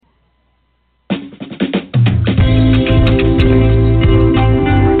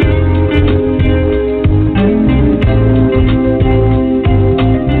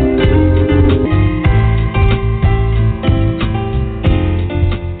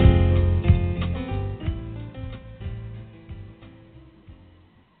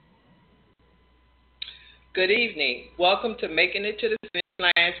Good evening. Welcome to Making It to the Finish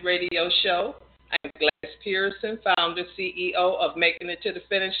Lines radio show. I'm Gladys Pearson, founder CEO of Making It to the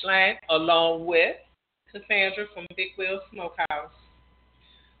Finish Line, along with Cassandra from Big Wheel Smokehouse.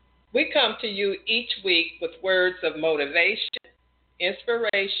 We come to you each week with words of motivation,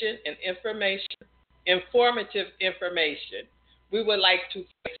 inspiration, and informative information. We would like to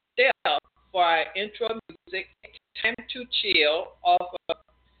step for our intro music, Time to Chill, off of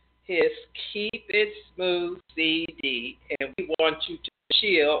his Keep It Smooth CD, and we want you to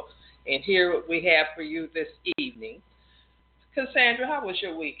chill and hear what we have for you this evening. Cassandra, how was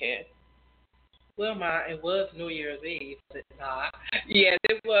your weekend? Well, it was New Year's Eve, was it not? Yes,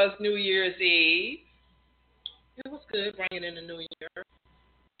 it was New Year's Eve. It was good bringing in the new year,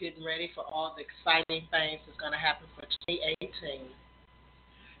 getting ready for all the exciting things that's going to happen for 2018.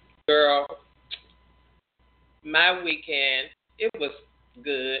 Girl, my weekend, it was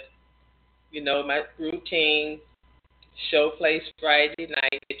good. You know, my routine, show place Friday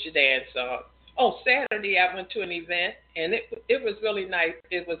night, get your dance on. Oh, Saturday I went to an event, and it was really nice.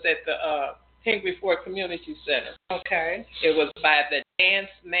 It was at the Henry Ford Community Center. Okay. It was by the Dance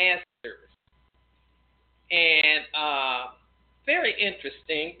Masters. And very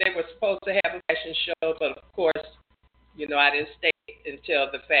interesting. They were supposed to have a fashion show, but of course, you know, I didn't stay until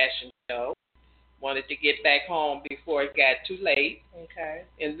the fashion show. Wanted to get back home before it got too late. Okay.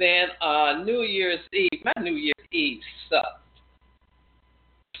 And then New Year's Eve, my New Year's Eve sucked.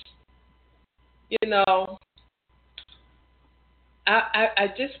 You know, I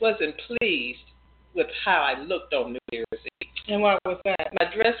just wasn't pleased with how I looked on New Year's Eve. And what was that? My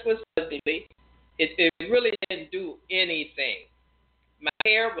dress was ugly. It really didn't do anything. My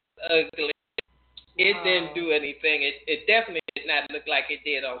hair was ugly. It didn't do anything. It definitely did not look like it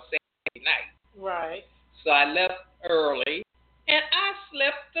did on Saturday night. Right. So I left early, and I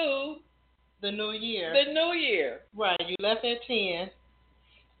slept through the New Year. The New Year. Right. You left at 10,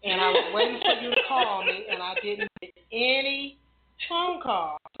 and I was waiting for you to call me, and I didn't get any phone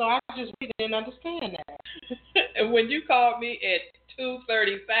call. So I just really didn't understand that. And when you called me at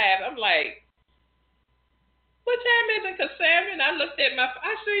 2:35, I'm like, what time is it, Cassandra? And I looked at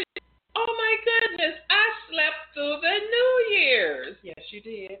I said, oh my goodness, I slept through the New Year's. Yes, you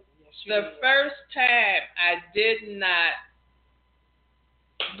did. The first time I did not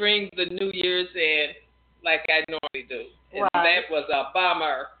bring the New Year's in like I normally do. And that was a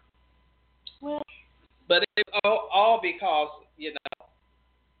bummer. Well, but it all because, you know,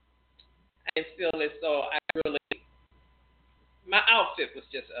 I didn't feel as though my outfit was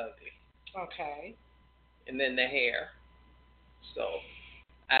just ugly. Okay. And then the hair. So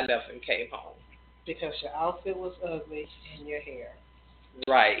I left and came home. Because your outfit was ugly and your hair.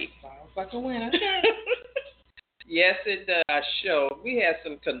 Right. Sounds like a winner. Yes, it does. Show. We have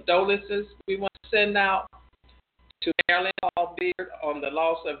some condolences we want to send out to Marilyn Hall Beard on the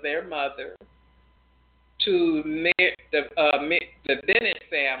loss of their mother, to the Bennett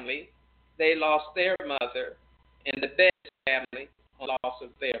family. They lost their mother, and the Bennett family loss of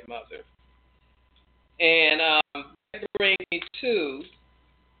their mother. And that brings me to,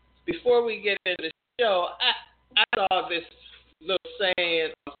 before we get into the show, I saw this little saying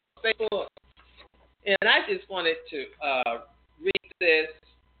on Facebook, and I just wanted to read this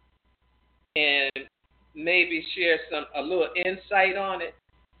and maybe share a little insight on it.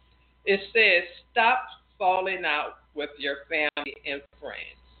 It says, stop falling out with your family and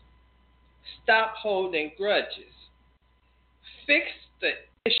friends. Stop holding grudges. Fix the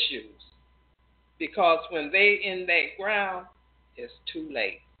issues, because when they in that ground, it's too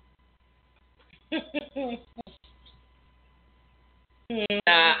late.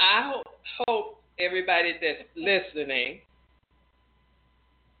 Now, I hope everybody that's listening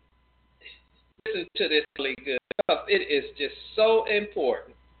listen to this really good, because it is just so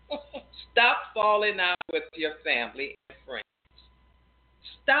important. Stop falling out with your family and friends.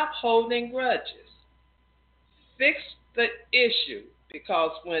 Stop holding grudges. Fix the issue,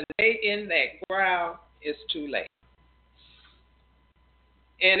 because when they in that ground, it's too late.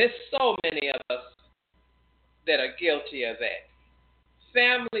 And it's so many of us that are guilty of that.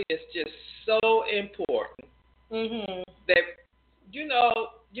 Family is just so important that, you know,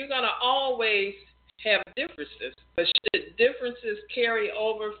 you're going to always have differences, but should differences carry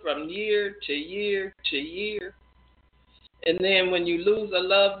over from year to year to year? And then when you lose a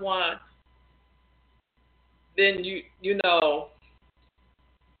loved one, then you know,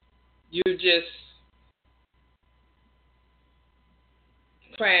 you're just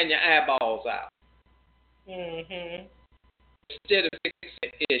crying your eyeballs out. Instead of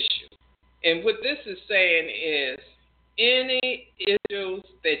fixing the issue. And what this is saying is, any issues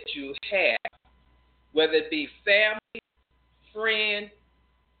that you have, whether it be family, friend,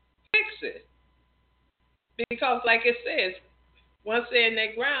 fix it. Because like it says, once they're in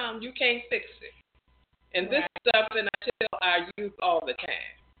that ground, you can't fix it. And this is something I tell our youth all the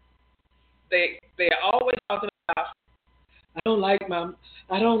time. They're always talking about, I don't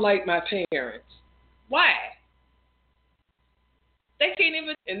like my parents. Why? They can't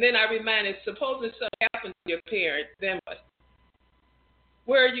even. And then I remind them, supposing something happens to your parent, then what?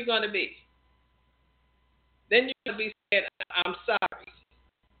 Where are you going to be? Then you're going to be saying, I'm sorry.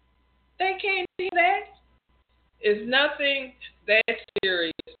 They can't do that. It's nothing that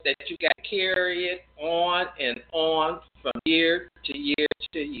serious that you got to carry it on and on from year to year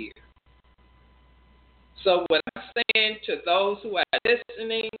to year. So what I'm saying to those who are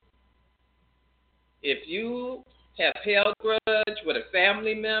listening, if you have held grudge with a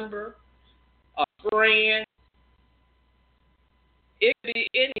family member, a friend, it could be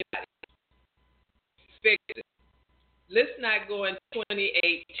anybody, fix it. Let's not go in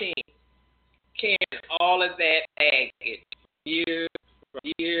 2018 carrying all of that baggage year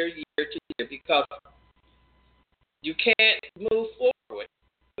to year, because you can't move forward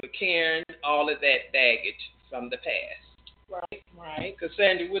with carrying all of that baggage from the past. Right. Because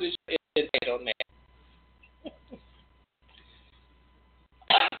Sandy, what is your insight on that?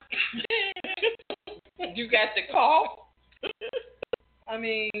 You got the call? I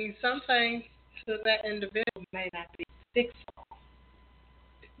mean, something to that individual may not be fixable.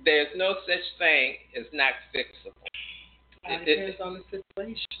 There's no such thing as not fixable. It depends on the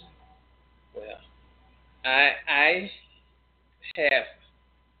situation. Well, I have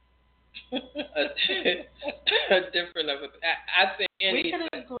a different of I think we can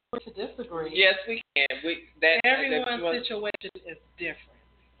agree to disagree. Yes, we can. Everyone's situation is different.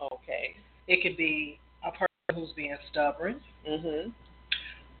 Okay. It could be a person who's being stubborn. Mm-hmm.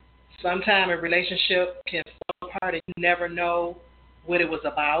 Sometimes a relationship can fall apart and you never know what it was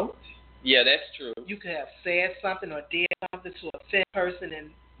about. Yeah, that's true. You could have said something or did something to offend a person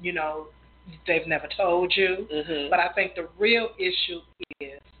and, they've never told you. Mm-hmm. But I think the real issue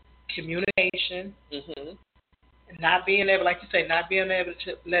is communication. Mm-hmm. Not being able, like you say, not being able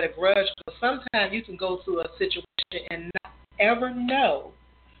to let a grudge go. Sometimes you can go through a situation and not ever know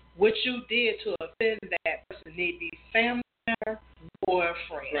what you did to offend that person, need to be family member or a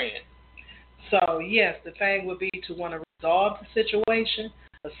friend. So, yes, the thing would be to want to resolve the situation,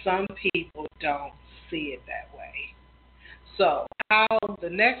 but some people don't see it that way. So, the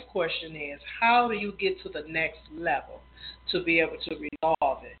next question is, how do you get to the next level to be able to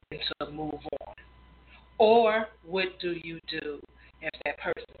resolve it and to move on? Or what do you do if that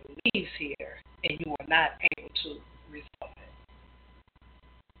person leaves here and you are not able to resolve it?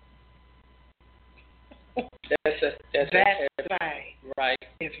 That's the thing. Right.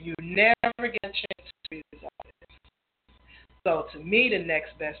 If you never get a chance to resolve it. So to me, the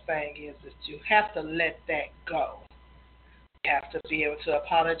next best thing is that you have to let that go. You have to be able to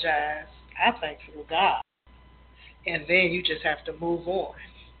apologize, I think, through God. And then you just have to move on.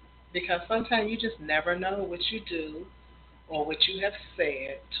 Because sometimes you just never know what you do or what you have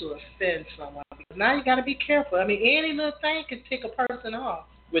said to offend someone. Because now you got to be careful. I mean, any little thing can tick a person off.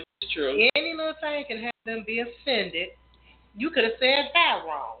 Which is true. Any little thing can have them be offended. You could have said that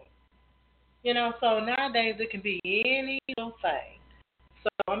wrong. So nowadays it can be any little thing. So,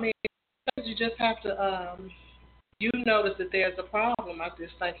 I mean, you just have to, you notice that there's a problem. I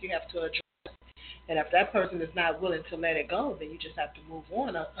just think you have to address it. And if that person is not willing to let it go, then you just have to move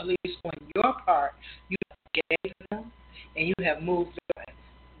on. At least on your part, you gave them and you have moved on.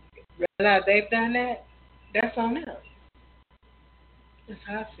 Realize they've done that, that's on them. That's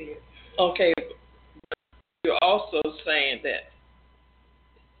how I see it. Okay. You're also saying that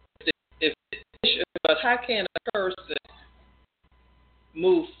but how can a person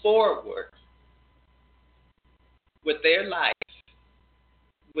move forward with their life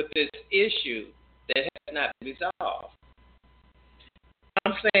with this issue that has not been resolved?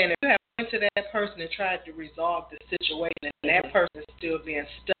 I'm saying if you have went to that person and tried to resolve the situation and that person is still being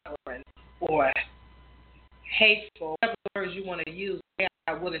stubborn or hateful, whatever words you want to use, they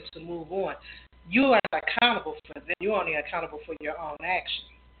are not willing to move on. You are not accountable for them. You're only accountable for your own actions.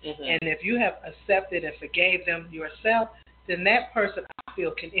 Mm-hmm. And if you have accepted and forgave them yourself, then that person, I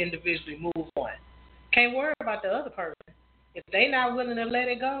feel, can individually move on. Can't worry about the other person. If they're not willing to let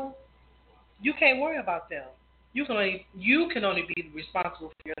it go, you can't worry about them. You can only be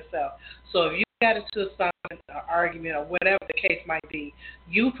responsible for yourself. So if you got into an argument or whatever the case might be,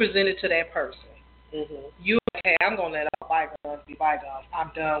 you present it to that person. Mm-hmm. Okay, I'm going to let all bygones be bygones.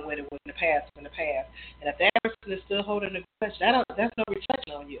 I'm done with it. In the past. And if that person is still holding a grudge, that's no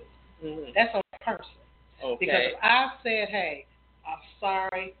reflection on you. Mm-hmm. That's on the person. Because if I said, hey, I'm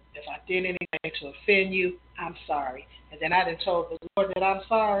sorry if I did anything to offend you, I'm sorry. And then I done told the Lord that I'm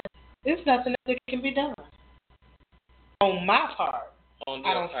sorry, there's nothing that can be done. On my part,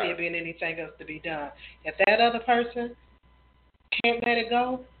 I don't see it being anything else to be done. If that other person can't let it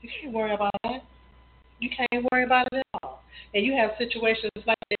go, you can't worry about that. You can't worry about it at all. And you have situations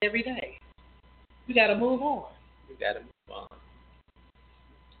like that every day. You got to move on. You got to move on.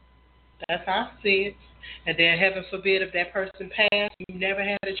 That's how I see it. And then, heaven forbid, if that person passed, you never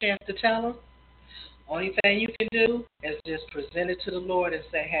had a chance to tell them. Only thing you can do is just present it to the Lord and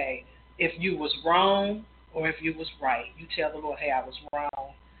say, hey, if you was wrong or if you was right, you tell the Lord, hey, I was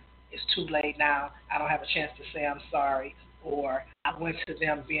wrong. It's too late now. I don't have a chance to say I'm sorry. Or I went to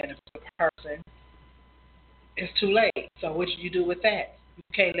them being a good person. It's too late. So what you do with that? You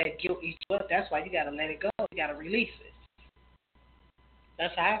can't let guilt eat you up. That's why you got to let it go. You got to release it.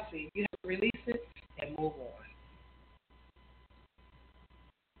 That's how I see it. You have to release it and move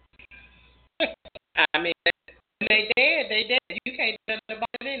on. I mean, they dead. You can't do nothing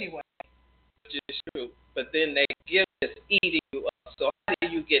about it anyway. Which is true. But then that guilt is eating you up. So how do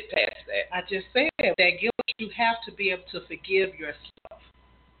you get past that? I just said that guilt, you have to be able to forgive yourself.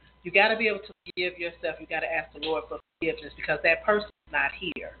 You got to be able to forgive yourself. You got to ask the Lord for forgiveness because that person's not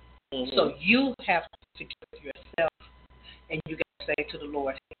here. Mm-hmm. So you have to forgive yourself, and you got to say to the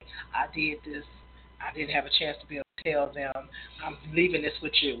Lord, hey, I did this. I didn't have a chance to be able to tell them. I'm leaving this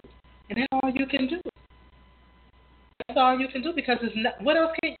with you. And that's all you can do. That's all you can do because it's not, what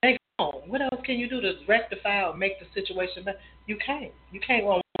else can they go? What else can you do to rectify or make the situation better? You can't. You can't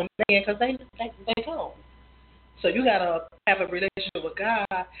want one man because they go. So you got to have a relationship with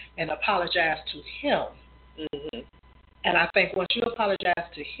God and apologize to Him. Mm-hmm. And I think once you apologize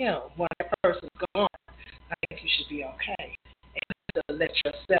to Him, when that person's gone, I think you should be okay. And to let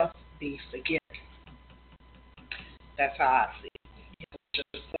yourself be forgiven. That's how I see it. You let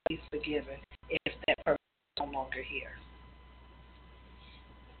yourself be forgiven if that person is no longer here.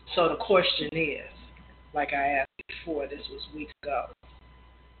 So the question is, like I asked before, this was weeks ago,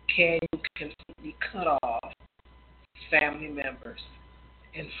 can you completely cut off family members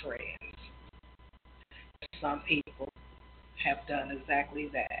and friends? Some people have done exactly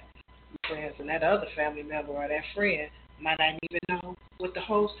that. Friends and that other family member or that friend might not even know what the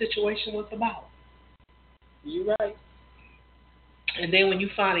whole situation was about. You're right. And then when you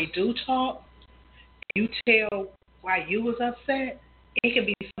finally do talk, you tell why you was upset, it can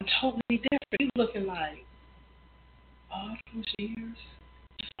be something totally different. You looking like, all those years?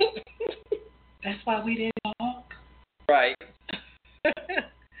 That's why we didn't talk? Right.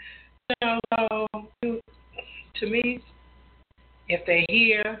 So, to me, if they're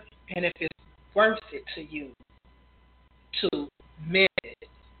here and if it's worth it to you to mend it,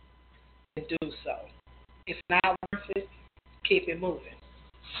 then do so. If not worth it, keep it moving.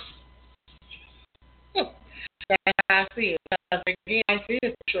 That's how I see it. Because again, I see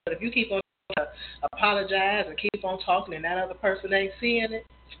it for sure. If you keep on apologize and keep on talking and that other person ain't seeing it,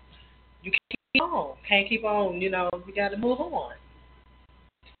 you keep on. Can't keep on, you got to move on.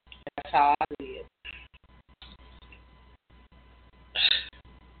 That's how I see it.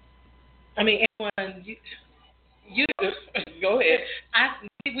 I mean, everyone, you go ahead.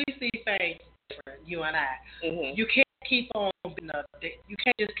 We see things different, you and I. Mm-hmm. You can't keep on. You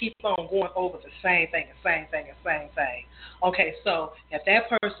can't just keep on going over the same thing. Okay, so if that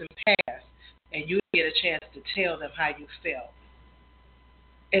person passed and you get a chance to tell them how you felt,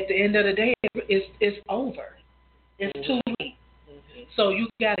 at the end of the day, it's over. It's mm-hmm. too late. Mm-hmm. So you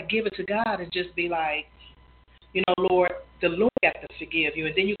got to give it to God and just be like, Lord, the Lord got to forgive you,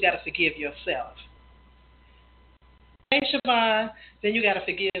 and then you got to forgive yourself. Hey, Siobhan, then you got to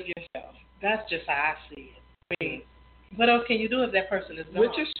forgive yourself. That's just how I see it. I mean, what else can you do if that person is gone?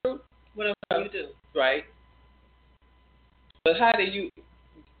 Which is true. What else can you do? Right. But how do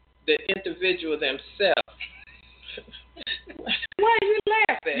the individual themselves? Why are you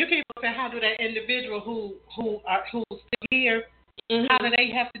laughing? You keep saying, how do that individual who's still here, mm-hmm. how do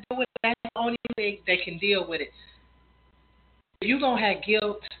they have to deal with it? That's the only thing they can deal with it. If you're going to have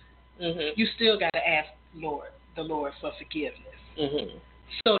guilt, mm-hmm. you still got to ask the Lord for forgiveness. Mm-hmm.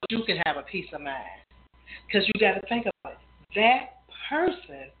 So you can have a peace of mind. Because you got to think about it. That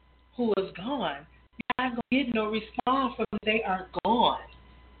person who is gone, you're not going to get no response from them. They are gone.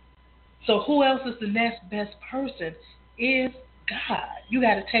 So who else is the next best person is God. You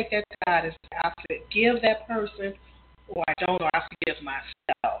got to take that to God and say, I forgive that person, or I don't, or I forgive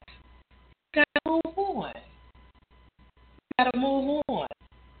myself. You got to move on. You got to move on.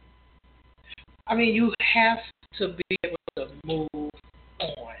 I mean, you have to be able to move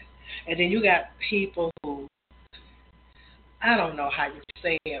on. And then you got people who I don't know how you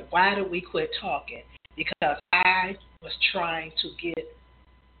say it. Why did we quit talking? Because I was trying to get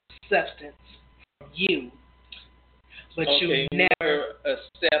substance from you, but you never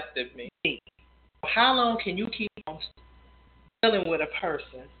accepted me. How long can you keep on dealing with a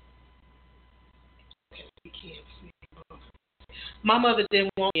person? My mother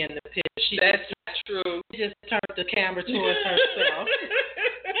didn't want me in the picture. That's not true. She just turned the camera towards herself.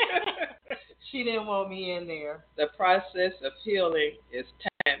 She didn't want me in there. The process of healing is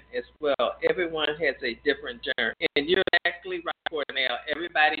time as well. Everyone has a different journey. And you're exactly right, Cornell.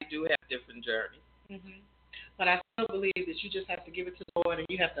 Everybody do have different journeys. Mm-hmm. But I still believe that you just have to give it to the Lord, and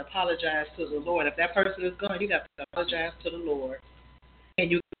you have to apologize to the Lord. If that person is gone, you have to apologize to the Lord, and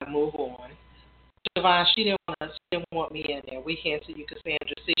you got to move on. Siobhan, she didn't want me in there. We can't see you,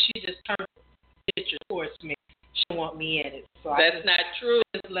 Cassandra. See, she just turned the picture towards me. She didn't want me in it. So that's not true.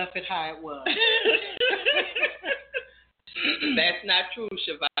 I just left it how it was. That's not true,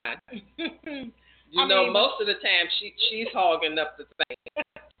 Siobhan. You know, most of the time she's hogging up the thing.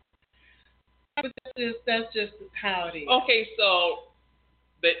 But that's just how it is. Okay, so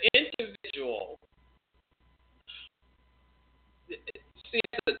the individual. See,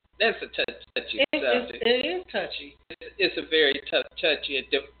 that's a touchy subject. It is touchy. It's a very touchy and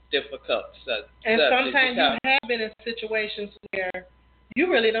difficult subject. And sometimes you have been in situations where you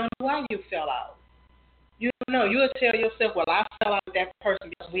really don't know why you fell out. You don't know. You'll tell yourself, well, I fell out with that person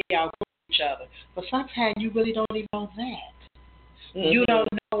because we outgrew each other. But sometimes you really don't even know that. Mm-hmm. You don't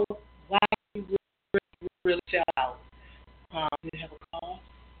know why you really fell out. We have a call.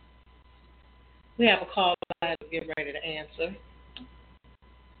 We have a call that I'm getting ready to answer.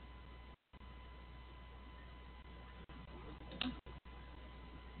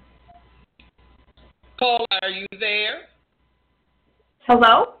 Cole, are you there?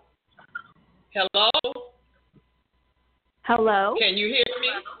 Hello? Hello? Hello? Can you hear me?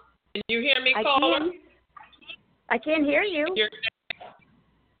 Can you hear me, Cole? I can hear you.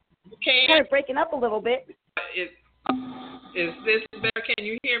 Can? Kind of breaking up a little bit. Is this better? Can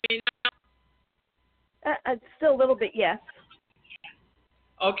you hear me now? Still a little bit, yes.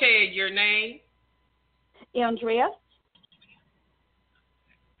 Okay, your name? Andrea.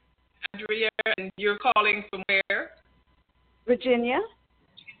 Andrea, and you're calling from where? Virginia.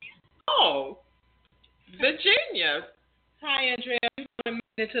 Oh, Virginia. Hi, Andrea. You want to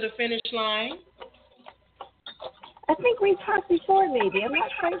make it to the finish line? I think we talked before, maybe. I'm not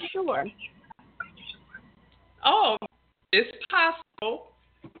quite sure. Oh, it's possible.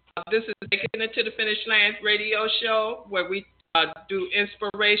 This is Making It to the Finish Line radio show where we do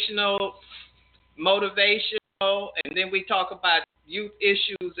inspirational, motivational, and then we talk about youth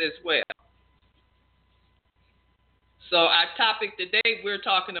issues as well. So our topic today, we're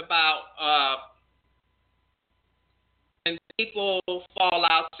talking about when people fall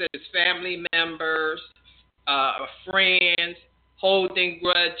out, such as family members, friends, holding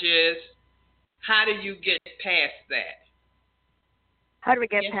grudges. How do you get past that? How do we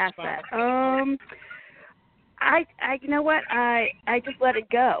get past that? I you know what? I just let it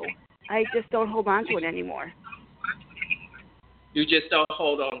go. I just don't hold on to it anymore. You just don't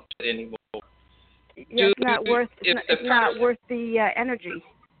hold on to it anymore. It's not worth. It's not worth the energy.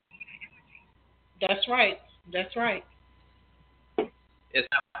 That's right. That's right. It's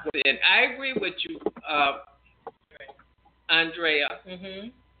not, and I agree with you, Andrea. Mm-hmm.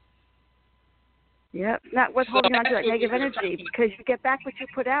 Yep, not worth holding on to that negative energy because you get back what you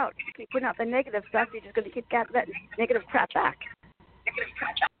put out. If you put out the negative stuff, you're just going to keep getting that negative crap back.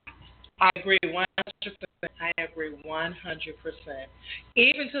 I agree 100%. I agree 100%.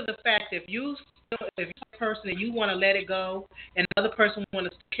 Even to the fact if you're a person and you want to let it go, and another person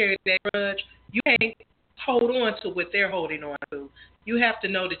wants to carry that grudge, you can't hold on to what they're holding on to. You have to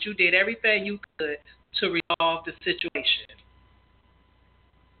know that you did everything you could to resolve the situation.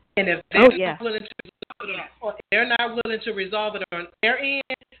 And if they're willing to resolve it, or they're not willing to resolve it on their end,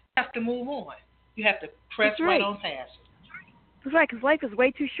 you have to move on. You have to press right on past it. That's right, because life is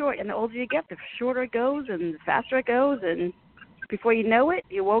way too short, and the older you get, the shorter it goes, and the faster it goes, and before you know it,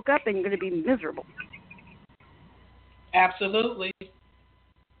 you woke up and you're going to be miserable. Absolutely.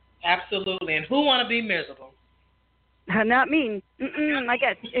 Absolutely. And who want to be miserable? Not me. I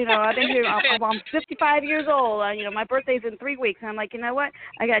guess, I've been here, I'm 55 years old. My birthday's in 3 weeks. And I'm like, you know what?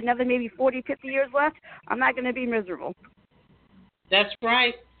 I got another maybe 40, 50 years left. I'm not going to be miserable. That's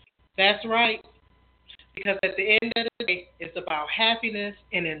right. That's right. Because at the end of the day, it's about happiness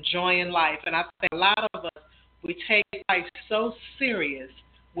and enjoying life. And I think a lot of us, we take life so serious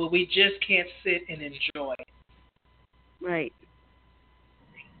where we just can't sit and enjoy it. Right.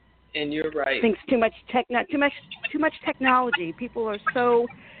 And you're right. I think it's too much technology. People are so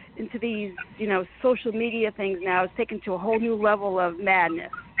into these, social media things now. It's taken to a whole new level of madness.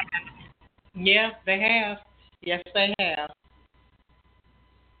 Yeah, they have. Yes, they have.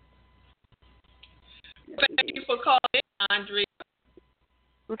 Thank you for calling in, Andrea.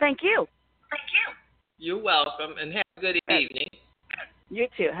 Well, thank you. You're welcome, and have a good evening. You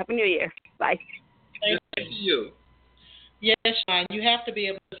too. Happy New Year. Bye. Thank you. Yes, Sean, you have to be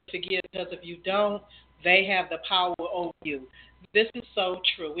able to forgive, because if you don't, they have the power over you. This is so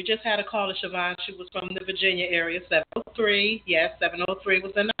true. We just had a caller, Siobhan. She was from the Virginia area, 703. Yes, 703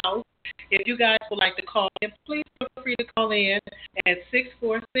 was in the house. If you guys would like to call in, please feel free to call in at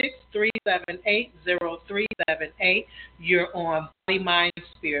 646-378-0378. You're on Body, Mind,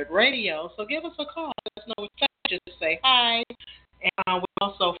 Spirit Radio. So give us a call. Let us know what you just say hi. And we're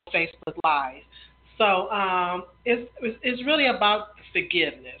also Facebook Live. So it's really about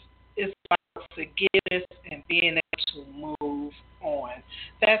forgiveness. It's about forgiveness and being able to move on.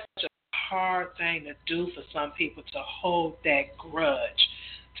 That's such a hard thing to do for some people, to hold that grudge.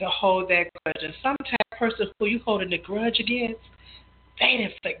 And sometimes the person who you holding the grudge against, they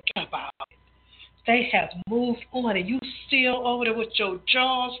didn't forget about it. They have moved on, and you still over there with your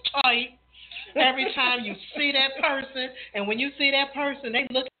jaws tight. Every time you see that person, and when you see that person, they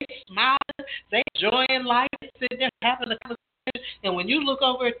look, they smiling, they enjoying life, sitting there having a conversation. And when you look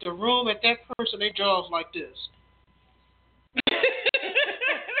over at the room at that person, their jaws like this.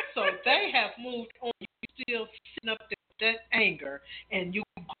 So they have moved on. You still sitting up there with that anger, and you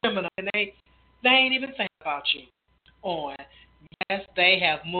criminal, and they ain't even thinking about you. Yes, they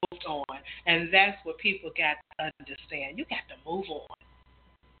have moved on, and that's what people got to understand. You got to move on.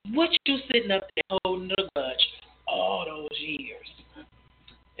 What you sitting up there holding the grudge all those years?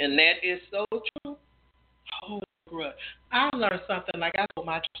 And that is so true. Hold the grudge. I learned something, like I told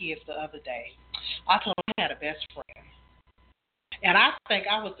my kids the other day. I told them I had a best friend. And I think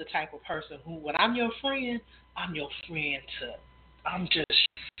I was the type of person who, when I'm your friend too. I'm just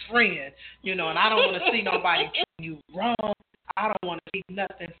your friend, and I don't want to see nobody treating you wrong. I don't want to see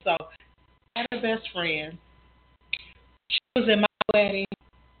nothing. So I had a best friend. She was in my wedding.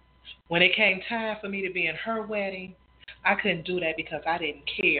 When it came time for me to be in her wedding, I couldn't do that because I didn't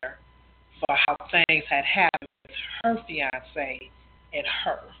care for how things had happened with her fiancé and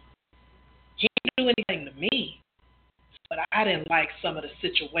her. He didn't do anything to me, but I didn't like some of the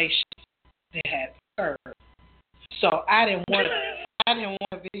situations that had occurred. So I didn't want to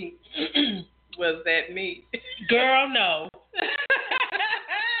be. Was that me? Girl, no.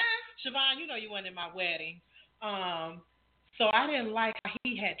 Siobhan, you weren't in my wedding. So I didn't like how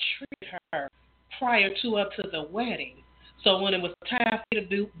he had treated her prior to up to the wedding. So when it was time for me to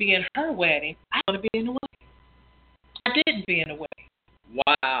be in her wedding, I wanted to be in the wedding. I didn't be in the wedding.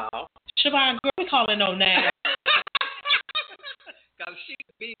 Wow. Siobhan, girl, we calling no now. Because she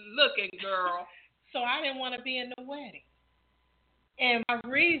be looking, girl. So I didn't want to be in the wedding. And my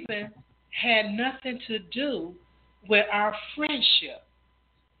reason had nothing to do with our friendship.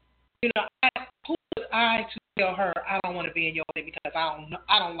 Who was I to tell her I don't want to be in your wedding because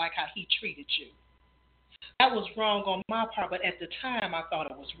I don't like how he treated you? That was wrong on my part, but at the time I thought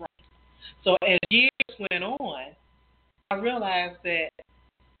it was right. So as years went on, I realized that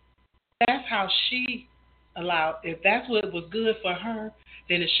that's how she allowed. If that's what was good for her,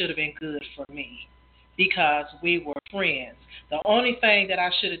 then it should have been good for me because we were friends. The only thing that I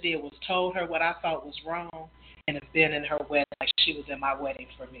should have did was told her what I thought was wrong and have been in her wedding like she was in my wedding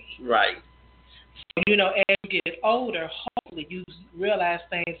for me. Right. So, as you get older, hopefully you realize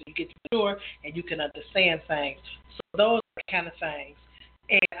things and you get mature and you can understand things. So those are the kind of things.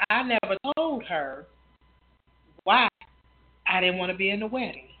 And I never told her why I didn't want to be in the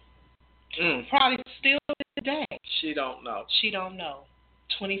wedding. Probably still today. She don't know. She don't know.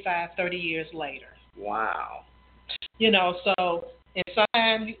 25, 30 years later. Wow. So and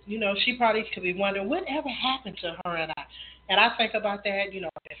sometimes, she probably could be wondering whatever happened to her and I. And I think about that,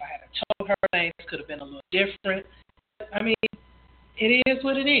 if I had told her things could have been a little different. I mean, it is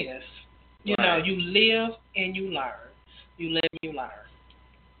what it is. Right. You live and you learn. You live and you learn.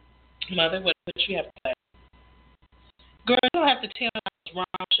 Mother, what you have to say? Girl, you don't have to tell me I was wrong,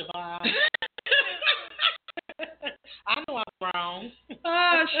 Siobhan. I know I'm wrong.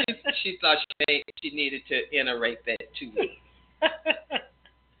 She thought she needed to iterate that to you.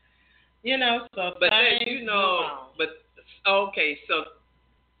 So but then, but okay, so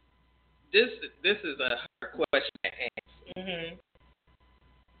this is a hard question to ask. Mm-hmm.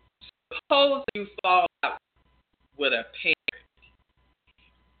 Suppose you fall out with a parent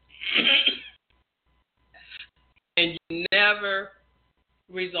and you never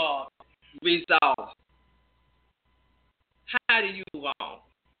Resolve. Resolve. How do you move on?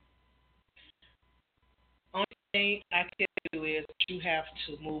 Only thing I can do is you have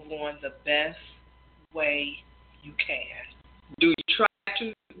to move on the best way you can. Do you try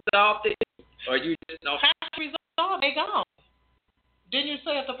to resolve it, or you just don't? How to resolve? They gone. Didn't you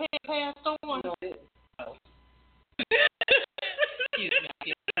say if the parent passed on? No. Excuse me, I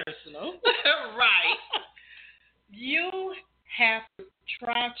get personal. Right. You have to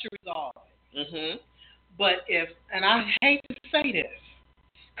try to resolve it. Mhm. But and I hate to say this,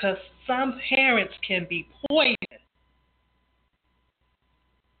 because some parents can be poisoned.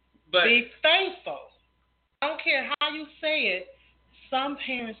 But be faithful. I don't care how you say it. Some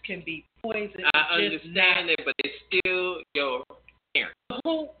parents can be poisoned. I understand it, but it's still your parent.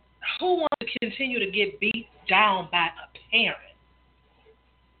 Who wants to continue to get beat down by a parent?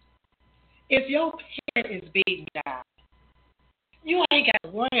 If your parent is beaten down, you ain't got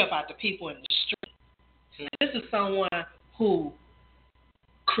to worry about the people in the street. This is someone who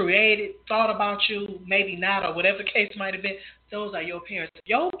thought about you, maybe not, or whatever the case might have been. Those are your parents. If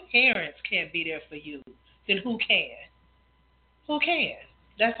your parents can't be there for you, then who can? Who can?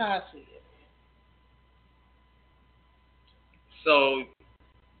 That's how I see it. So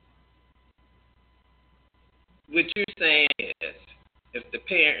what you're saying is, if the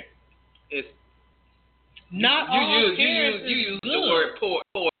parent is not all parents you use good. the word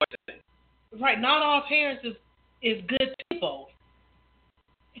poison. Right, not all parents is good people.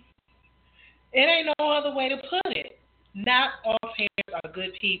 It ain't no other way to put it. Not all parents are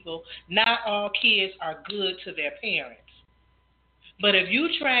good people. Not all kids are good to their parents. But if you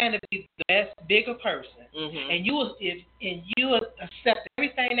trying to be the best, bigger person, and you accept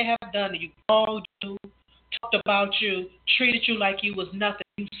everything they have done to you, called you, talked about you, treated you like you was nothing,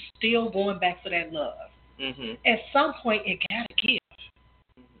 you still going back for that love. At some point, it gotta give.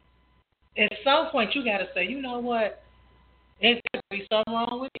 At some point, you gotta say, you know what? There's gotta be something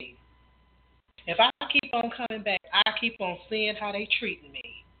wrong with me. If I keep on coming back, I keep on seeing how they treating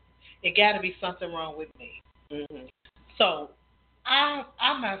me. It got to be something wrong with me. So I'm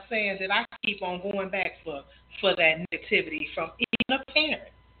not saying that I keep on going back for that negativity from even a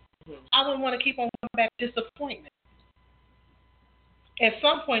parent. I wouldn't want to keep on going back to disappointment. At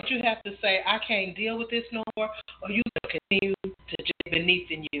some point, you have to say, I can't deal with this no more, or you continue to just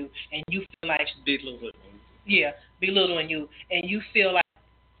beneath in you, and you feel like belittling you, and you feel like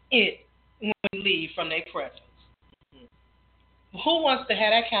it when you leave from their presence. Who wants to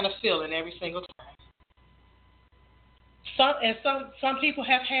have that kind of feeling every single time? Some people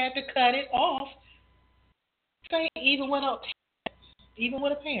have had to cut it off. Even with a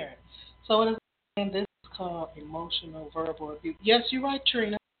parent. So this is called emotional verbal abuse. Yes, you're right,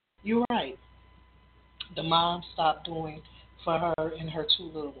 Trina. You're right. The mom stopped doing for her and her two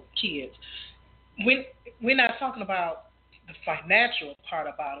little kids. We're not talking about the financial part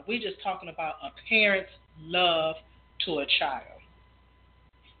about it. We're just talking about a parent's love to a child.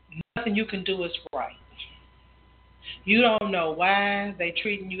 Nothing you can do is right. You don't know why they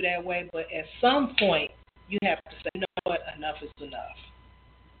treating you that way, but at some point you have to say, you know what, enough is enough.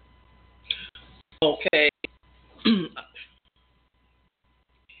 Okay. Here's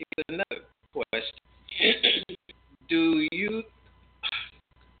another question.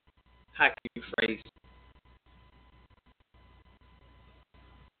 How can you phrase it?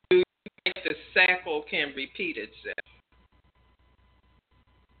 Do you think the cycle can repeat itself?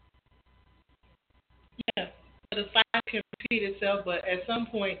 Yeah, the cycle can repeat itself, but at some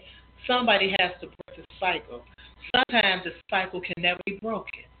point, somebody has to break the cycle. Sometimes the cycle can never be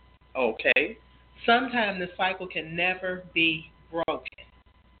broken. Okay. Sometimes the cycle can never be broken.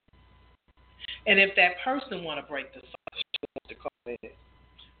 And if that person want to break the cycle,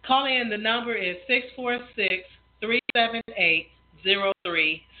 call in. The number is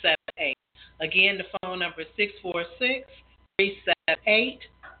 646-378-0378. Again, the phone number is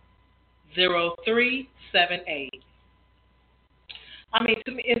 646-378-0378. I mean,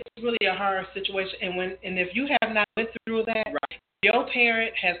 to me, it's really a hard situation. And if you have not went through that, right. Your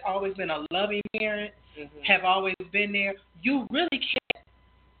parent has always been a loving parent, have always been there, you really can't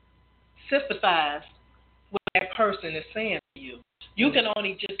sympathize with that person is saying to you. You can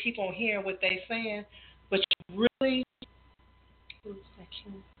only just keep on hearing what they're saying, but you really,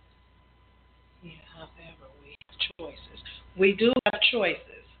 however, we have choices. We do have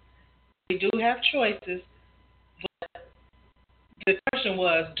choices. But the question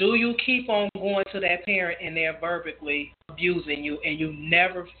was, do you keep on going to that parent and they're verbally abusing you and you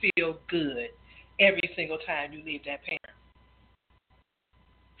never feel good every single time you leave that parent?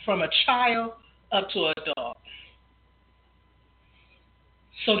 From a child up to an adult.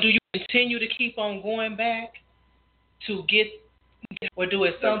 So do you continue to keep on going back to get, or do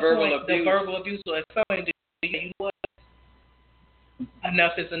at some point the verbal abuse, or at some point do you know what?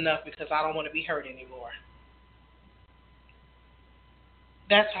 Enough is enough because I don't want to be hurt anymore.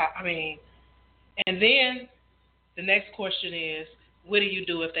 That's how, I mean, and then the next question is, what do you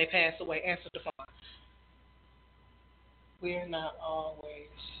do if they pass away? Answer the phone. We're not always.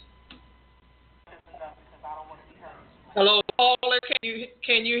 Hello, caller.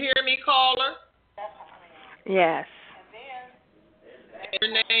 Can you hear me, caller? Yes.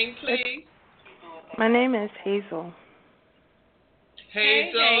 Your name, please. My name is Hazel.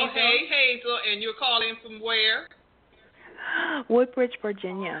 Hazel. Hey, Hazel. And you're calling from where? Woodbridge,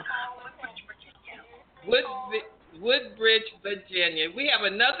 Virginia. Woodbridge, Virginia. We have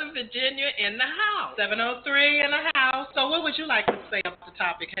another Virginia in the house. 703 in the house. So what would you like to say about the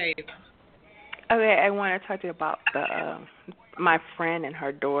topic, Hazel? Okay, I want to talk to you about my friend and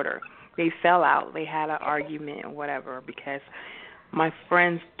her daughter. They fell out. They had an argument or whatever because my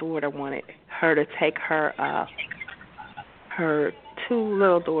friend's daughter wanted her to take her two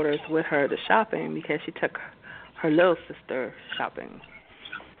little daughters with her to shopping because she took her little sister shopping.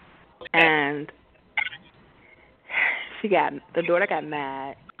 And the daughter got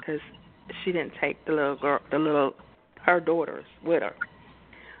mad because she didn't take her daughters with her.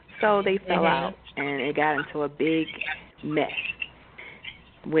 So they fell out, and it got into a big mess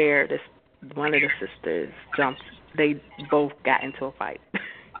where one of the sisters jumped. They both got into a fight.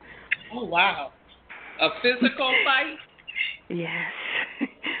 Oh, wow. A physical fight? Yes.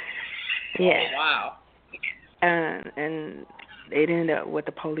 Yes. Oh, wow. And it ended up with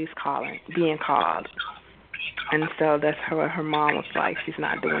the police being called. And so that's her mom was like, she's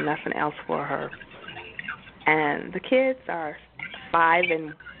not doing nothing else for her. And the kids are 5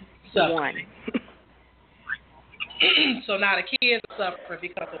 and 1. So now the kids are suffering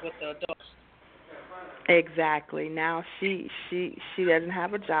because of what the adults. Exactly. Now she doesn't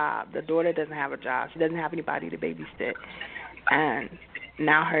have a job. The daughter doesn't have a job. She doesn't have anybody to babysit. And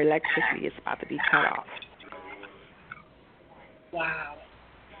now her electricity is about to be cut off. Wow.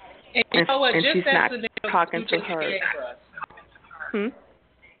 And you know what? And just she's that not talking to her.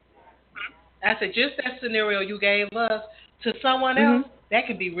 I said, just that scenario you gave us to someone else, that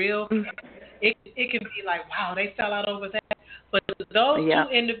can be real. It can be like, wow, they fell out over that. But those two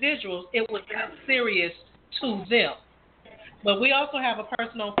individuals, it was that serious to them. But we also have a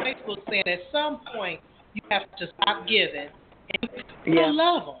person on Facebook saying at some point you have to stop giving and you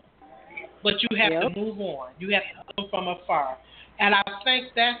love them. But you have to move on. You have to come from afar. And I think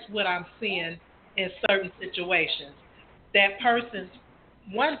that's what I'm seeing in certain situations. That person's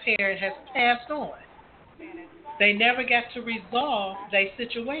one parent has passed on. They never got to resolve their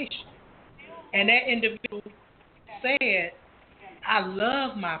situation. And that individual said, I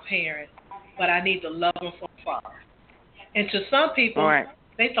love my parent, but I need to love them from afar. And to some people,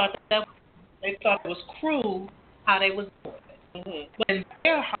 they thought it was cruel how they was doing it. But in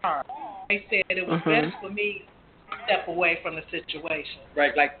their heart, they said it was best for me to step away from the situation.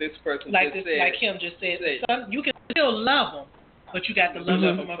 Right, like this person just said. Like him just said. Son, you can still love them, but you got to love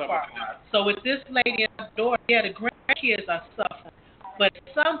them from afar. So with this lady and her daughter, the grandkids are suffering. But at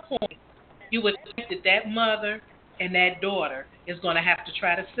some point, you would think that mother and that daughter is going to have to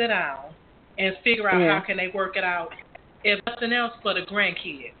try to sit down and figure out how can they work it out, if nothing else, for the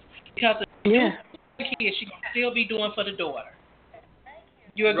grandkids. Because the grandkids, she can still be doing for the daughter.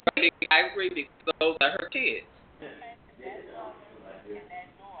 You agree? Right, I agree because those are her kids.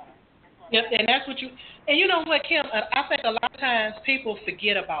 Yep, and that's what and you know what, Kim, I think a lot of times people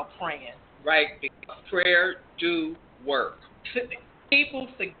forget about praying. Right, because prayer do work. People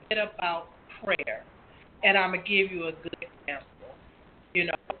forget about prayer. And I'm going to give you a good example. You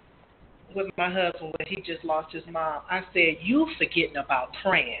know, with my husband, when he just lost his mom, I said, you forgetting about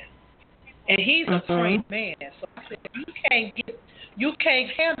praying. And he's a praying man. So I said, you can't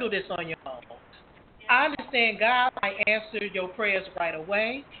handle this on your own. I understand God might answer your prayers right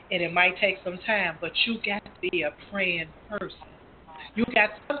away, and it might take some time, but you got to be a praying person. You got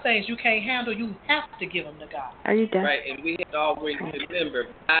some things you can't handle, you have to give them to God. Are you done? Right, and we have to always remember,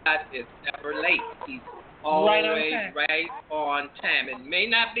 God is never late. He's always right on time. It may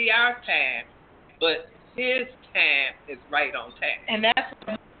not be our time, but His time is right on time. And that's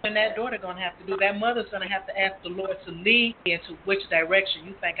what that daughter going to have to do. That mother's going to have to ask the Lord to lead into which direction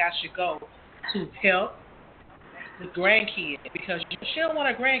you think I should go to help the grandkids, because she don't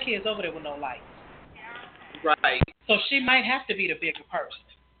want her grandkids over there with no lights. Right. So she might have to be the bigger person.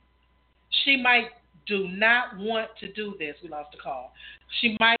 She might do not want to do this. We lost the call.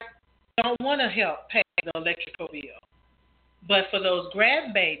 She might don't want to help pay the electrical bill. But for those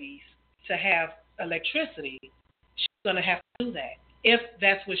grandbabies to have electricity, she's going to have to do that if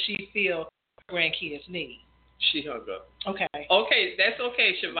that's what she feels her grandkids need. She hung up. Okay. Okay, that's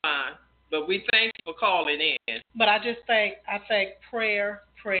okay, Siobhan. But we thank you for calling in. But I think prayer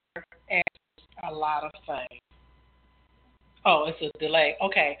answers a lot of things. Oh, it's a delay.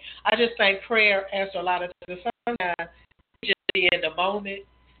 Okay. I just think prayer answers a lot of things. Sometimes we just be in the moment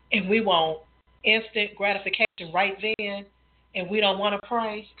and we want instant gratification right then, and we don't want to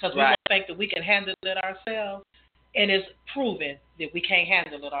pray because we don't think that we can handle it ourselves, and it's proven that we can't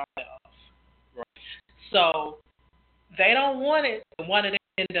handle it ourselves. Right. So they don't want it, and one of them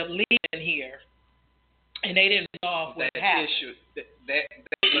ended up leaving here, and they didn't resolve what happened. Issue.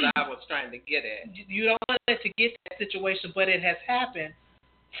 That's what I was trying to get at. You don't want it to get that situation, but it has happened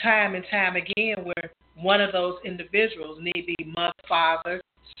time and time again where one of those individuals need to be mother, father,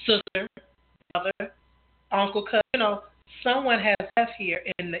 sister, brother, uncle, cousin. Someone has left here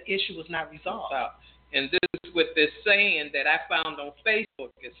and the issue was not resolved. And this is what this saying that I found on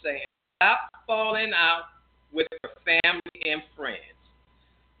Facebook is saying: stop falling out with your family and friends.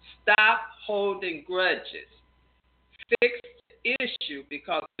 Stop holding grudges. Fix the issue,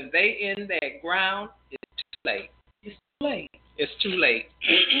 because when they in that ground, it's too late. It's too late. It's too late.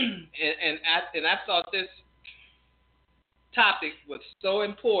 and I thought this topic was so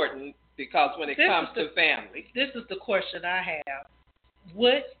important because when it comes to family. This is the question I have.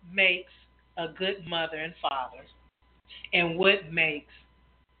 What makes a good mother and father? And what makes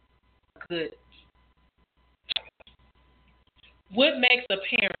a good What makes a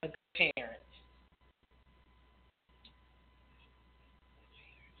parent a good parent?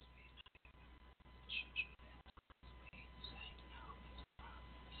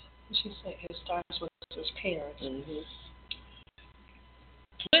 She said it starts with his parents. Mm-hmm.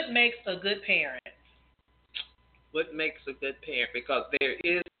 What makes a good parent? What makes a good parent? Because there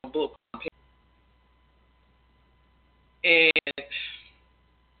is a book on parenting. And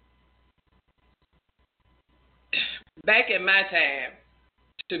back in my time,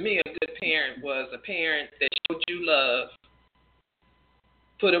 to me, a good parent was a parent that showed you love,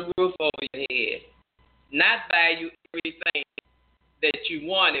 put a roof over your head, not buy you everything that you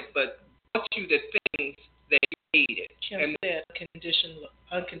wanted, but brought you the things that you needed. Kim said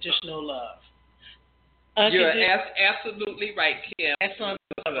unconditional love. You're absolutely right, Kim. That's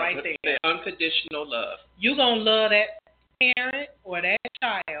right there. Unconditional love. You're going to love that parent or that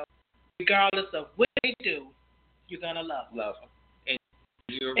child regardless of what they do. You're going to love them. Love them. And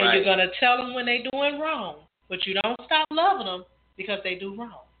you're and right. you're going to tell them when they're doing wrong, but you don't stop loving them because they do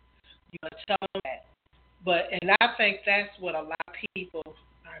wrong. You're going to tell them that. And I think that's what a lot of people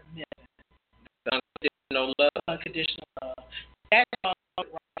are missing. Unconditional love. Unconditional love. That's all right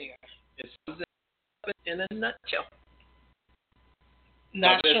there. It's in a nutshell.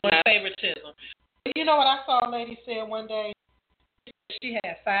 Not showing favoritism. You know what I saw a lady say one day? She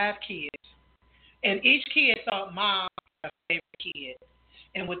had 5 kids. And each kid thought mom was her favorite kid.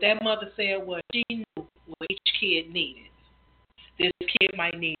 And what that mother said was she knew what each kid needed. This kid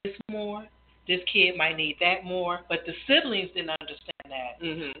might need this more. This kid might need that more. But the siblings didn't understand that.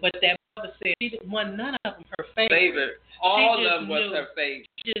 Mm-hmm. But that mother said she didn't want none of them her favorite. All of them was her favorite.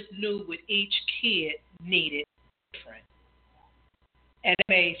 She just knew what each kid needed different. And it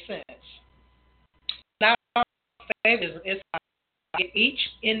made sense. Now, favoritism is like each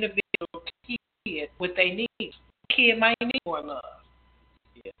individual kid what they need. One kid might need more love.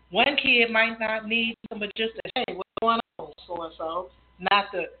 Yeah. One kid might not need but just a hey, what's going on, so and so. Not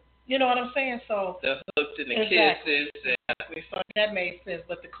the, you know what I'm saying? So the hugs and the exactly. kisses. Exactly. So that made sense.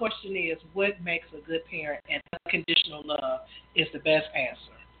 But the question is, what makes a good parent? And unconditional love is the best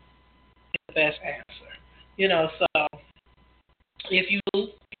answer. It's the best answer. You know, so if you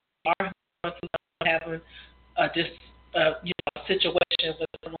are having a situation with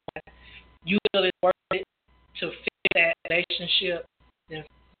someone, you feel it's worth it to fix that relationship, then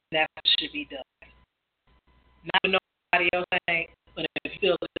that should be done. Not what nobody else think, but if you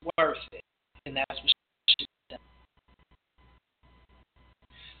feel it's worth it, then that's what should be done.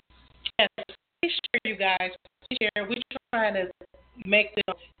 And please share, you guys. Please share. We're trying to make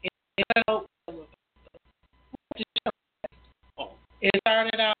them. It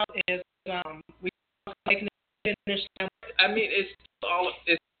started out as we making it finish. I mean, it's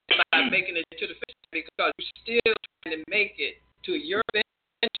about making it to the finish because you're still trying to make it to your finish.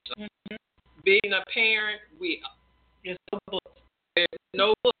 Mm-hmm. Being a parent, there's no book. There's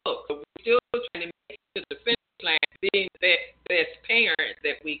no book. But we're still trying to make it to the finish line, being the best parent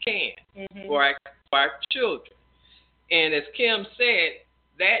that we can for our children. And as Kim said,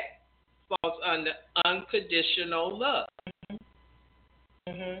 that falls under unconditional love. Mm-hmm.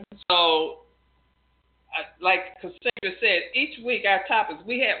 Mhm. So, like Cassandra said, each week our topics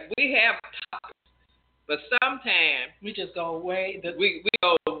we have topics, but sometimes we just go away. We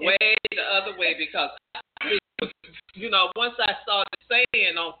go way the other way because once I saw the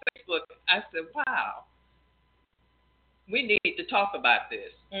saying on Facebook, I said, "Wow, we need to talk about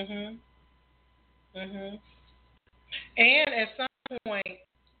this." Mhm. Mhm. And at some point,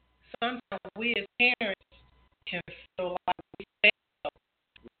 sometimes we as parents can feel like we fail.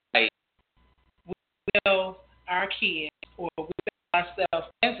 Right. We fail our kids or we fail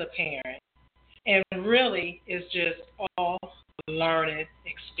ourselves as a parent. And really, it's just all learning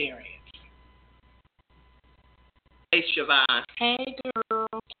experience. Hey, Siobhan. Hey, girl.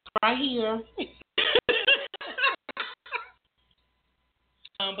 Right here.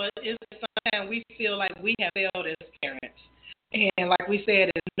 But it's sometimes we feel like we have failed as parents. And like we said,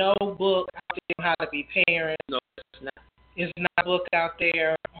 there's no book out there on how to be parents. No, it's not. There's not a book out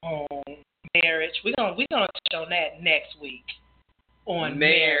there on marriage. We're gonna touch on that next week on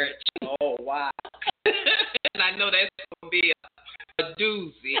marriage. Oh, wow. And I know that's going to be a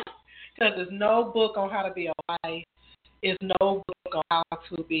doozy. Because there's no book on how to be a wife. There's no book on how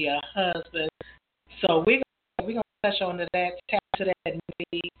to be a husband. So we're gonna touch on that, tap to that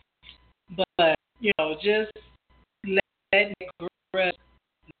need. But just let it grow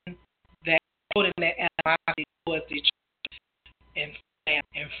that putting that animosity towards each other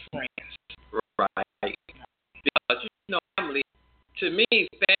and friends. Right. Because family, to me,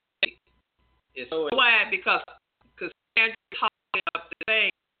 family is so why because Andrew talking up the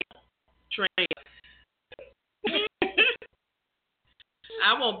same train.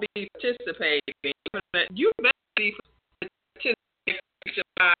 I won't be participating. You better be participating.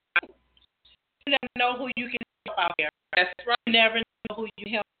 You never know who you can help out there. That's right. You never know who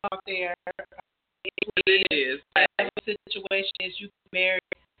you help out there. It is. The situation is you married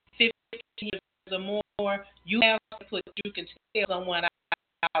 15 years or more. You have to you can tell someone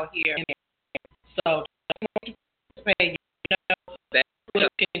out here. So pay that will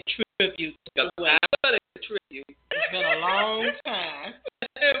contribute to it. I'm going to contribute. It's been a long time.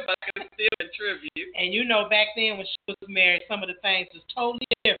 But I can still contribute. And back then when she was married, some of the things was totally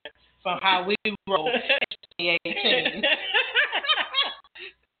different from how we roll in 2018.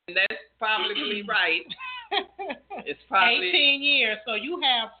 And that's probably right. It's probably 18 years, so you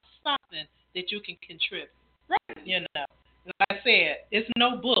have something that you can contribute. Right. Like I said, it's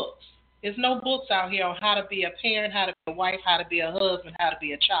no books. There's no books out here on how to be a parent, how to be a wife, how to be a husband, how to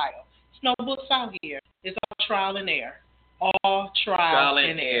be a child. There's no books out here. It's all trial and error. All trial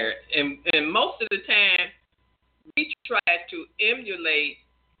and error. And most of the time, we try to emulate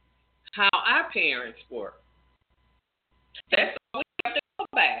how our parents were. That's all we have to go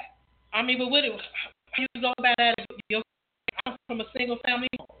by. I mean, but what do you go by that? I'm from a single family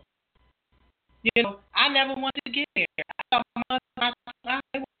home. I never wanted to get married. I thought my mother, I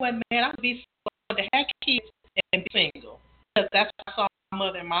would be single, to have kids and be single. Because that's what I saw my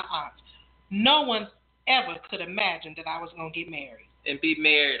mother and my aunts. No one ever could imagine that I was going to get married. And be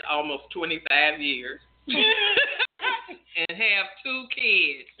married almost 25 years. And have 2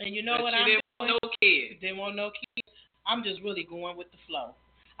 kids. And you know what I'm doing? No kids. Didn't want no kids. I'm just really going with the flow.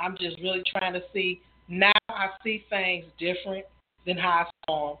 I'm just really trying to see. Now I see things different than how I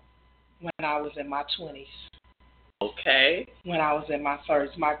saw them when I was in my 20s. Okay. When I was in my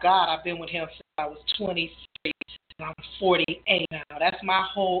 30s. My God, I've been with him since I was 23, and I'm 48 now. That's my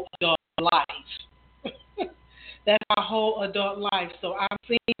whole adult life. That's my whole adult life. So I'm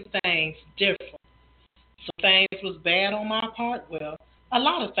seeing things different. Some things was bad on my part. Well, a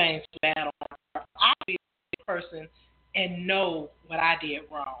lot of things were bad on my part. I be a person and know what I did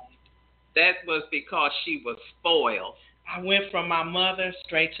wrong. That was because she was spoiled. I went from my mother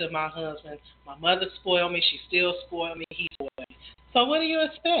straight to my husband. My mother spoiled me. She still spoiled me. He spoiled me. So what do you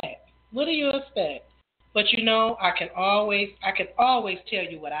expect? What do you expect? But I can always tell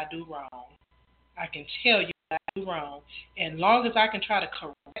you what I do wrong. I can tell you what I do wrong. And long as I can try to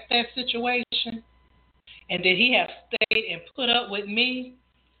correct that situation, and that he has stayed and put up with me,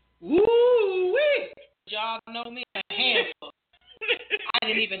 woo-wee. Y'all know me, a handful. I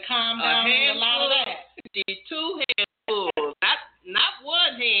didn't even calm down on a lot of that. 2 handfuls, not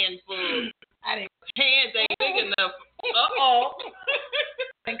 1 handful. I didn't. Hands ain't big enough. Uh-oh.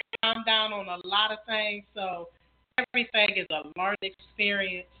 I didn't calm down on a lot of things, so everything is a learning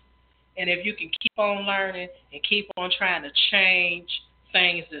experience. And if you can keep on learning and keep on trying to change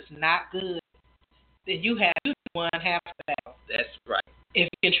things that's not good, then you won half the battle. That's right. If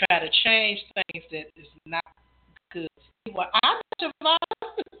you can try to change things that is not good. Well, I'm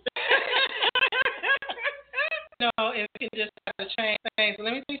No, if you can just try to change things. Let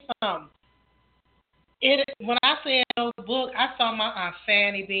I saw my Aunt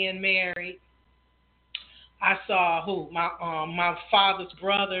Fanny being married. I saw my father's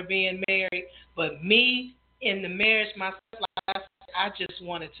brother being married. But me in the marriage myself, like I just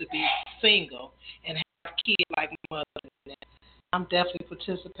wanted to be single and have kids like my mother. I'm definitely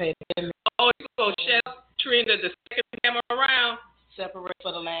participating in it. Oh, you go shut up, Trina, the second time around. Separate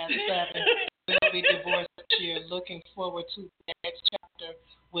for the last 7. We'll be divorced this year. Looking forward to the next chapter.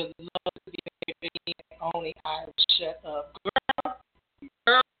 Would love to be married again. Only I will shut up.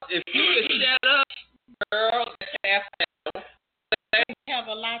 Girl, if you could shut up, girl, that's half. You have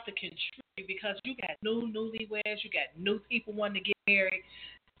a lot to contribute because you got newlyweds, you got new people wanting to get married.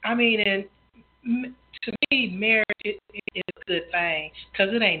 I mean, and to me, marriage is a good thing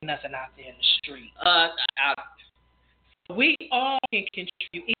because it ain't nothing out there in the street. We all can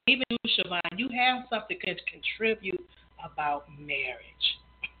contribute. Even you, Siobhan, you have something to contribute about marriage.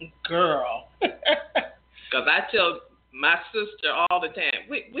 Girl. Because I tell my sister all the time,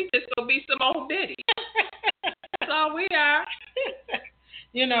 we just going to be some old biddy. That's all we are.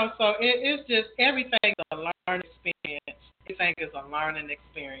 You know, so it's just everything's a learning experience. Everything is a learning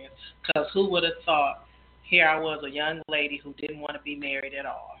experience. Because who would have thought here I was, a young lady who didn't want to be married at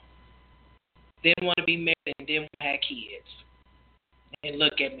all. Didn't want to be married and didn't want to have kids. And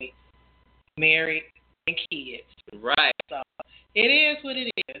look at me, married and kids. Right. So it is what it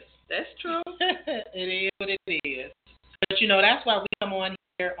is. That's true. It is what it is. But, you know, that's why we come on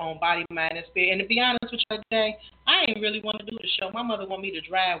here on Body, Mind, and Spirit. And to be honest with you today, I ain't really want to do the show. My mother want me to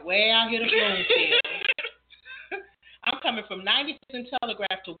drive way out here to Bloomfield. I'm coming from 90th and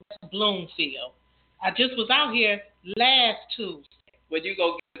Telegraph to West Bloomfield. I just was out here last Tuesday. When you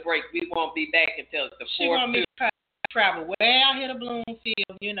go get a break, we won't be back until the 4th. She want me to travel way out here to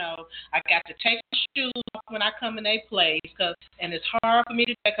Bloomfield, you know. I got to take my shoes off when I come in a place, and it's hard for me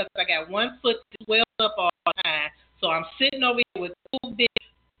to do because I got one foot swelled up all the time. So I'm sitting over here with 2 big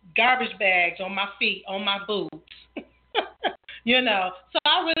garbage bags on my feet, on my boots. You know, so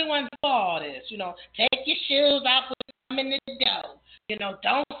I really want to do all this. You know, take your shoes off when you come in the door. You know,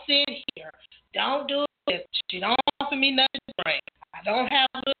 don't sit here. Don't do this. She don't offer me nothing to drink. I don't have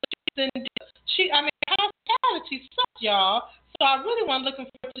little chips in the hospitality sucks, y'all. So I really wasn't looking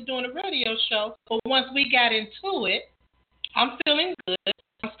forward to doing a radio show. But once we got into it, I'm feeling good.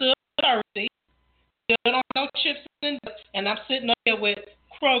 I'm still thirsty. Still don't have no chips in the and I'm sitting up here with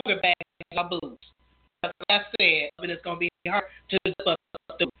Kroger bags in my boots. Like I said, it's going to be hard to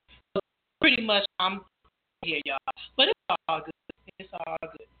do. Pretty much I'm here, y'all. But it's all good. It's all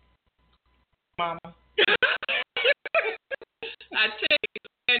good. Mama. I tell you,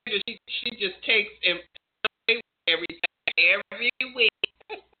 Sandra, she just takes everything every week,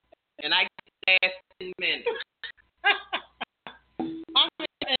 and I get the last 10 minutes. I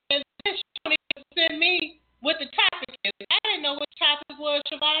mean, and she don't even send me what the topic is. I didn't know what the topic was,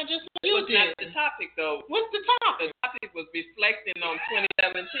 Siobhan, just like you did. Not the topic, though. What's the topic? The topic was reflecting on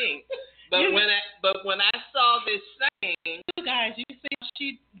 2017. But when I saw this thing, you guys, you see,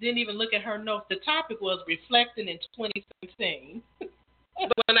 she didn't even look at her notes. The topic was reflecting in 2017.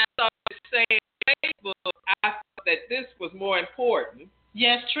 But when I saw this thing on Facebook, I thought that this was more important.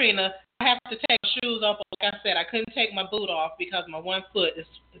 Yes, Trina, I have to take my shoes off. Like I said, I couldn't take my boot off because my one foot is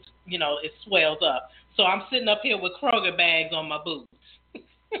you know, it swells up. So I'm sitting up here with Kroger bags on my boots.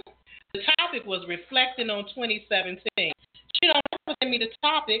 The topic was reflecting on 2017. She don't ever send me the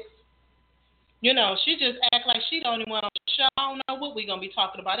topics. You know, she just act like she the only one on the show. I don't know what we're going to be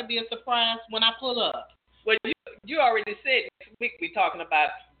talking about. It'll be a surprise when I pull up. Well, you already said next week we're talking about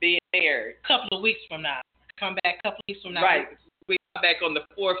being married. A couple of weeks from now. Come back a couple of weeks from now. Right. We come back on the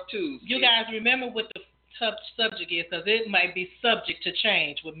 4th Tuesday. You guys remember what the subject is because it might be subject to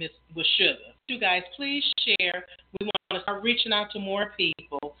change with Sugar. You guys, please share. We want to start reaching out to more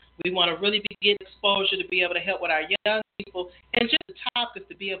people. We want to really be getting exposure to be able to help with our young people and just the topics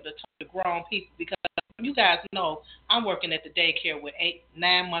to be able to talk to grown people because you guys know I'm working at the daycare with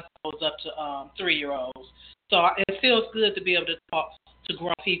 9-month-olds up to 3-year-olds. So it feels good to be able to talk to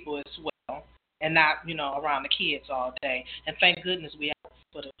grown people as well and not, you know, around the kids all day. And thank goodness we have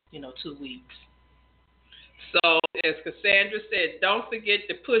for the, 2 weeks. So as Cassandra said, don't forget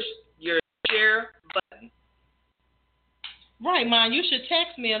to push your share button. Right, Mom. You should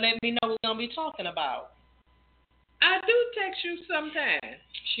text me and let me know what we're going to be talking about. I do text you sometimes.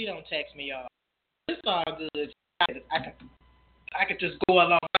 She don't text me, y'all. It's all good. I could just go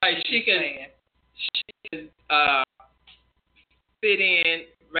along. Right, she can fit in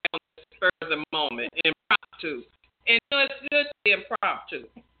around the spur of the moment, impromptu. And it's good to be impromptu.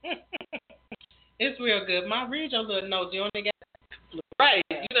 It's real good. Ma, read your little notes. You only got right.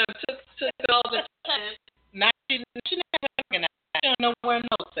 You done took it all the time. Now she never know where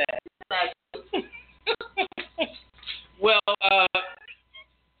notes at. Well,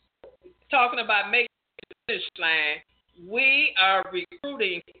 talking about making the finish line, we are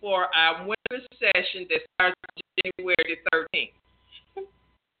recruiting for our winter session that starts January 13th.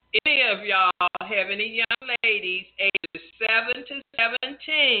 Any of y'all have any young ladies ages 7 to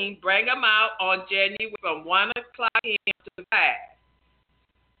 17, bring them out on January from 1 o'clock p.m. to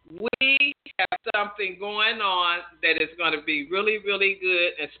 5. We have something going on that is going to be really, really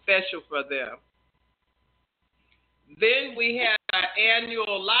good and special for them. Then we have our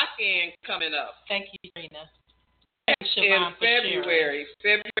annual lock-in coming up. Thank you, Trina. In February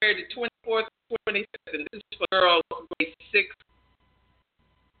the 24th and 25th, and this is for girls grade 6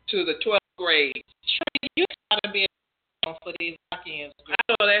 to the 12th grade. Trina, you got to be for these lock-ins. I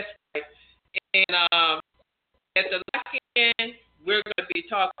know that's right. And at the lock-in, we're going to be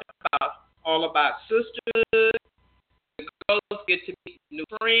talking about all about sisterhood. The girls get to meet new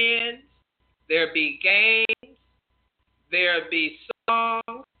friends. There'll be games. There'll be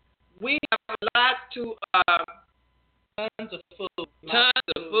songs. We have a lot to tons of food. Tons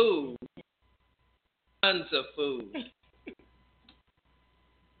of food. Tons of food.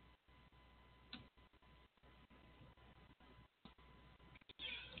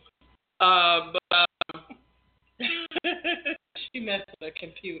 She messed with the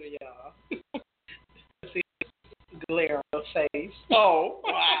computer, y'all. See the glare on her face. Oh,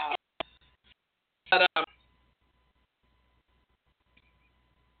 wow. But,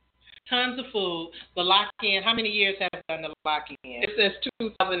 tons of food. The lock-in, how many years have you done the lock-in? It's since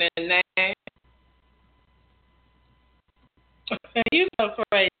 2009. You so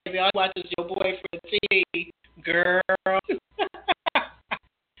crazy. All you watch is your boyfriend TV. Girl.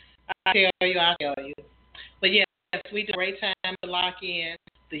 I tell you. But yes, we do a great time to lock in.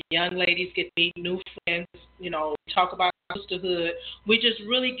 The young ladies get to meet new friends, talk about sisterhood. We just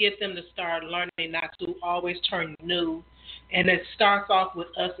really get them to start learning not to always turn new. And it starts off with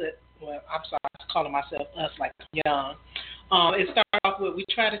us I'm calling myself us like young. It starts off with, we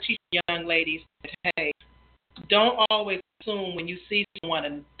try to teach young ladies that, hey, don't always assume when you see someone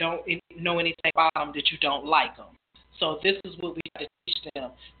and don't know anything about them that you don't like them. So this is what we have to teach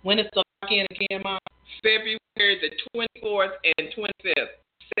them. When is the lock-in again, Mom? February the 24th and 25th.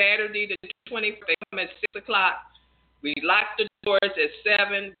 Saturday the 25th, they come at 6 o'clock. We lock the doors at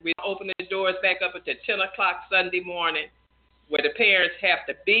 7. We open the doors back up until 10 o'clock Sunday morning, where the parents have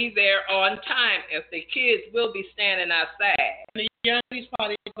to be there on time, as the kids will be standing outside. The youngest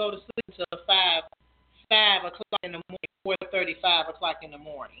probably go to sleep until 5 o'clock in the morning, 4:30, 5 o'clock in the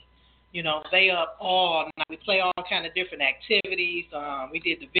morning. They up all night. We play all kind of different activities. We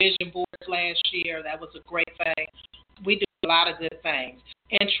did the vision boards last year. That was a great thing. We do a lot of good things.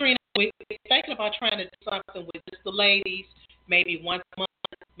 And Trina, we're thinking about trying to do something with just the ladies, maybe once a month,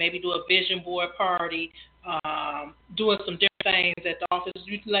 maybe do a vision board party, doing some different things at the office.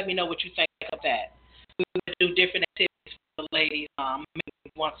 You can let me know what you think of that. We would do different activities for the ladies,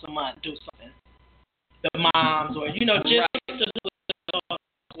 maybe once a month, do something. The moms or, just to do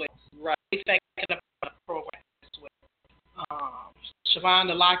with. Right. We're thinking about the program as well. Siobhan,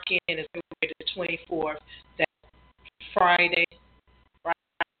 the lock-in is February the 24th. That's Friday,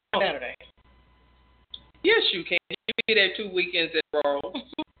 Saturday. Yes, you can. You can be there 2 weekends in a row.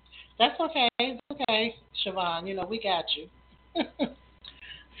 That's okay. It's okay, Siobhan. We got you.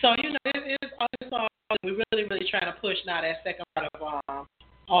 So, it's all, we're really, really trying to push now that second part of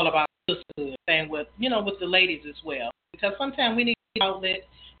all about sisterhood thing with, with the ladies as well. Because sometimes we need an outlet.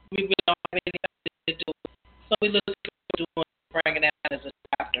 We really don't have anything to do. So we look at bringing that as a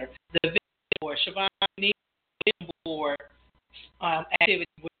chapter. The vision board. Siobhan, we need a vision board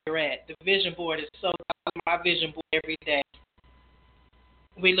activity where you're at. The vision board is so, my vision board every day.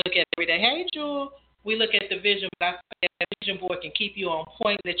 We look at every day. Hey, Jewel, we look at the vision board. The vision board can keep you on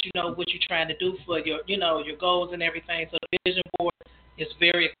point, that you know what you're trying to do for your, your goals and everything. So the vision board is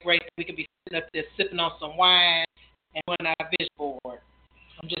very great. We can be sitting up there sipping on some wine and doing our vision board.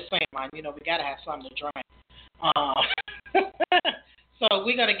 I'm just saying, man, we got to have something to drink. So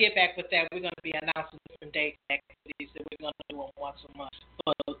we're going to get back with that. We're going to be announcing different dates and activities that we're going to do once a month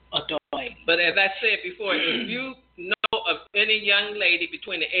for adult ladies. But as I said before, if you know of any young lady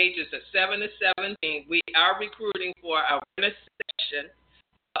between the ages of 7 to 17, we are recruiting for our winter session.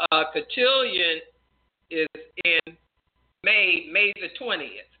 Cotillion is in May the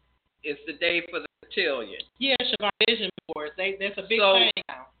 20th. Is the day for the cotillion. Yeah, Siobhan, vision boards. That's a big thing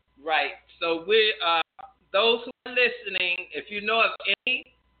now. Right. So we, those who are listening, if you know of any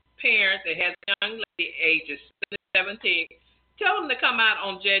parent that has a young lady ages 7 to 17, tell them to come out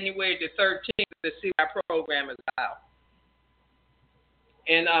on January the 13th to see what our program is about.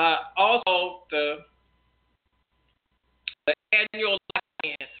 And also the annual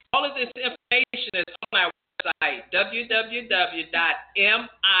lock-in. All of this information is on my website,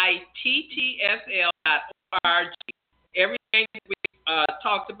 www.mittsl.org. Everything we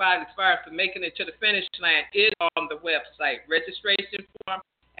talked about as far as for making it to the finish line is on the website. Registration form,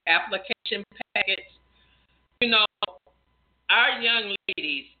 application packets. You know, our young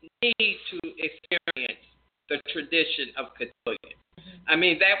ladies need to experience the tradition of cotillion. I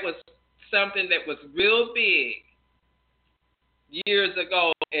mean, that was something that was real big years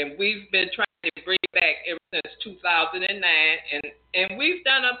ago, and we've been trying to bring it back ever since 2009, and we've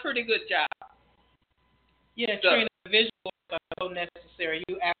done a pretty good job. Yeah, training the visual is so necessary.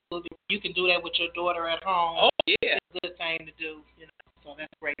 You can do that with your daughter at home. Oh yeah, it's a good thing to do. You know, so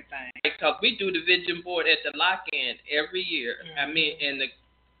that's a great thing. Because we do the vision board at the lock-in every year. Mm-hmm. I mean, and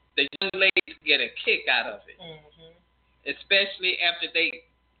the young ladies get a kick out of it, especially after they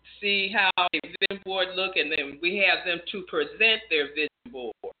see how a vision board look, and then we have them to present their vision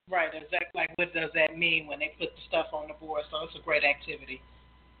board. Right, exactly. Like, what does that mean when they put the stuff on the board? So it's a great activity.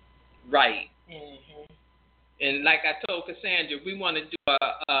 Right. And like I told Cassandra, we want to do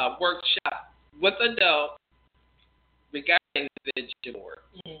a workshop with adults regarding the vision board.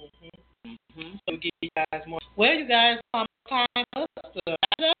 So give you guys more. Well, you guys, time for us to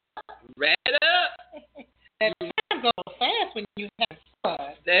wrap it up. That time goes fast when you have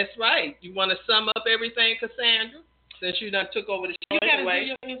fun. That's right. You want to sum up everything, Cassandra? Since you done took over the show anyway.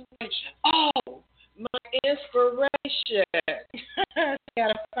 You got to do your inspiration. Oh, my inspiration. She got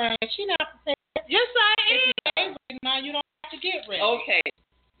to find. She not prepared. Yes, I am. Now you don't have to get ready. Okay.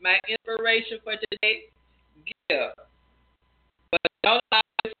 My inspiration for today, give. But don't allow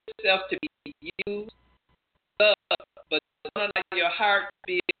yourself to be used, love, but don't allow your heart to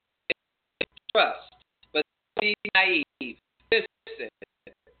be trust, but don't be naive. Listen,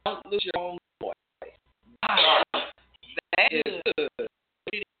 don't lose your own voice. Wow. That is good.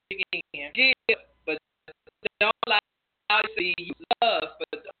 Give, but don't allow yourself to be used, love, but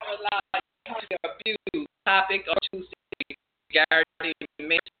don't allow yourself to abuse. Topic or Tuesday regarding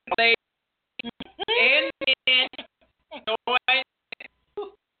men and men. Join.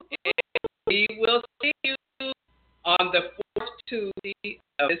 We will see you on the 4th Tuesday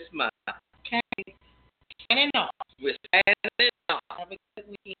of this month. Okay. Signing off. We're signing off. Have a good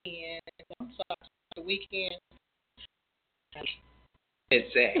weekend. I'm sorry. The weekend.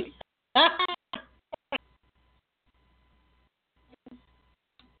 Exactly.